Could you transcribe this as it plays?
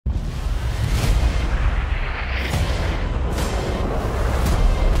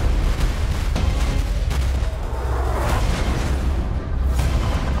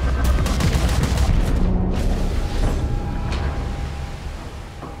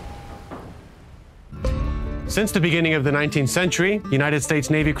Since the beginning of the 19th century, United States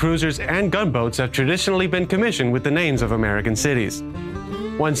Navy cruisers and gunboats have traditionally been commissioned with the names of American cities.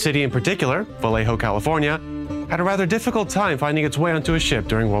 One city in particular, Vallejo, California, had a rather difficult time finding its way onto a ship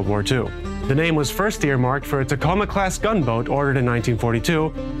during World War II. The name was first earmarked for a Tacoma-class gunboat ordered in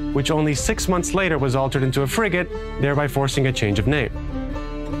 1942, which only 6 months later was altered into a frigate, thereby forcing a change of name.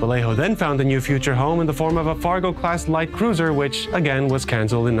 Vallejo then found a new future home in the form of a Fargo-class light cruiser, which again was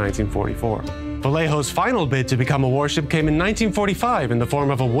cancelled in 1944. Vallejo's final bid to become a warship came in 1945 in the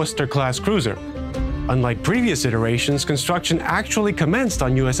form of a Worcester-class cruiser. Unlike previous iterations, construction actually commenced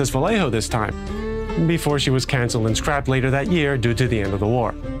on USS Vallejo this time, before she was cancelled and scrapped later that year due to the end of the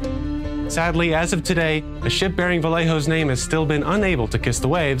war. Sadly, as of today, a ship bearing Vallejo's name has still been unable to kiss the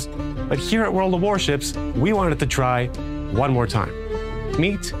waves, but here at World of Warships, we wanted to try one more time.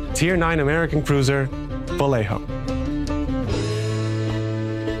 Meet Tier 9 American cruiser, Vallejo.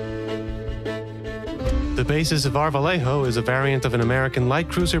 The basis of our Vallejo is a variant of an American light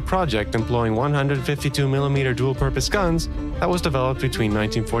cruiser project employing 152mm dual-purpose guns that was developed between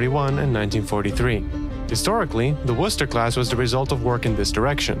 1941 and 1943. Historically, the Worcester class was the result of work in this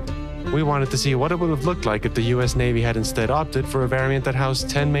direction. We wanted to see what it would have looked like if the US Navy had instead opted for a variant that housed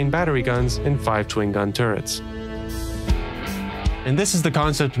 10 main battery guns and 5 twin-gun turrets. And this is the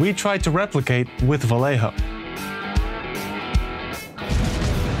concept we tried to replicate with Vallejo.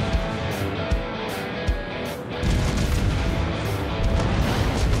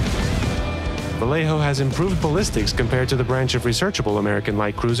 Vallejo has improved ballistics compared to the branch of researchable American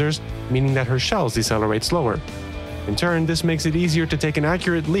light cruisers, meaning that her shells decelerate slower. In turn, this makes it easier to take an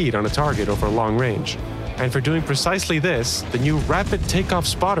accurate lead on a target over long range. And for doing precisely this, the new Rapid Takeoff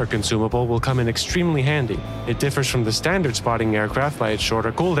Spotter consumable will come in extremely handy. It differs from the standard spotting aircraft by its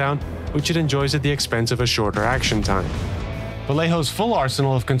shorter cooldown, which it enjoys at the expense of a shorter action time. Vallejo's full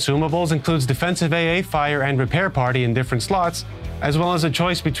arsenal of consumables includes defensive AA, fire, and repair party in different slots, as well as a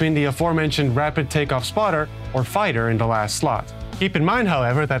choice between the aforementioned Rapid Takeoff Spotter or Fighter in the last slot. Keep in mind,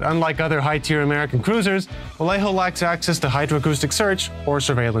 however, that unlike other high-tier American cruisers, Vallejo lacks access to hydroacoustic search or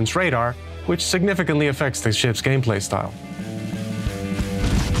surveillance radar, which significantly affects the ship's gameplay style.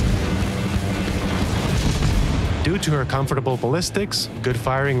 Due to her comfortable ballistics, good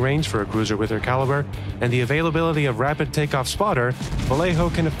firing range for a cruiser with her caliber, and the availability of Rapid Takeoff Spotter, Vallejo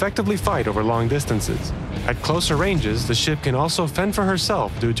can effectively fight over long distances. At closer ranges, the ship can also fend for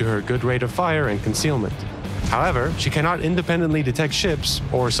herself due to her good rate of fire and concealment. However, she cannot independently detect ships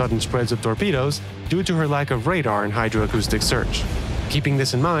or sudden spreads of torpedoes due to her lack of radar and hydroacoustic search. Keeping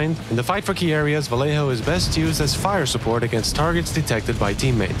this in mind, in the fight for key areas, Vallejo is best used as fire support against targets detected by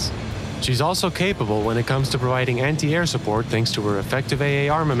teammates. She's also capable when it comes to providing anti-air support thanks to her effective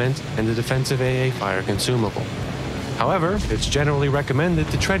AA armament and the defensive AA fire consumable. However, it's generally recommended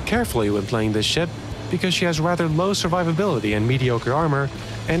to tread carefully when playing this ship because she has rather low survivability and mediocre armor,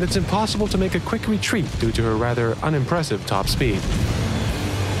 and it's impossible to make a quick retreat due to her rather unimpressive top speed.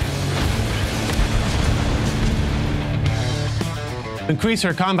 To increase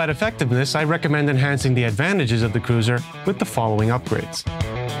her combat effectiveness, I recommend enhancing the advantages of the cruiser with the following upgrades.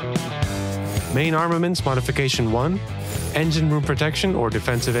 Main Armaments Modification 1, Engine Room Protection or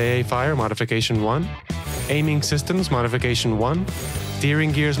Defensive AA Fire Modification 1, Aiming Systems Modification 1,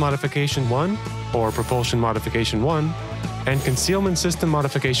 Steering Gears Modification 1 or Propulsion Modification 1, and Concealment System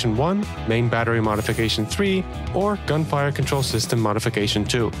Modification 1, Main Battery Modification 3, or Gunfire Control System Modification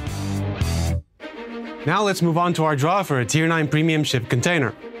 2. Now let's move on to our draw for a Tier 9 Premium Ship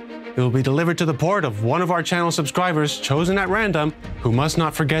Container. It will be delivered to the port of one of our channel subscribers chosen at random, who must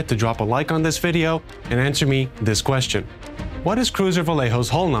not forget to drop a like on this video and answer me this question. What is Cruiser Vallejo's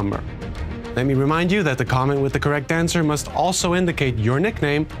hull number? Let me remind you that the comment with the correct answer must also indicate your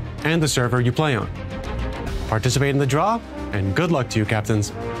nickname and the server you play on. Participate in the draw, and good luck to you,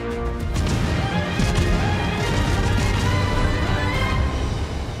 Captains.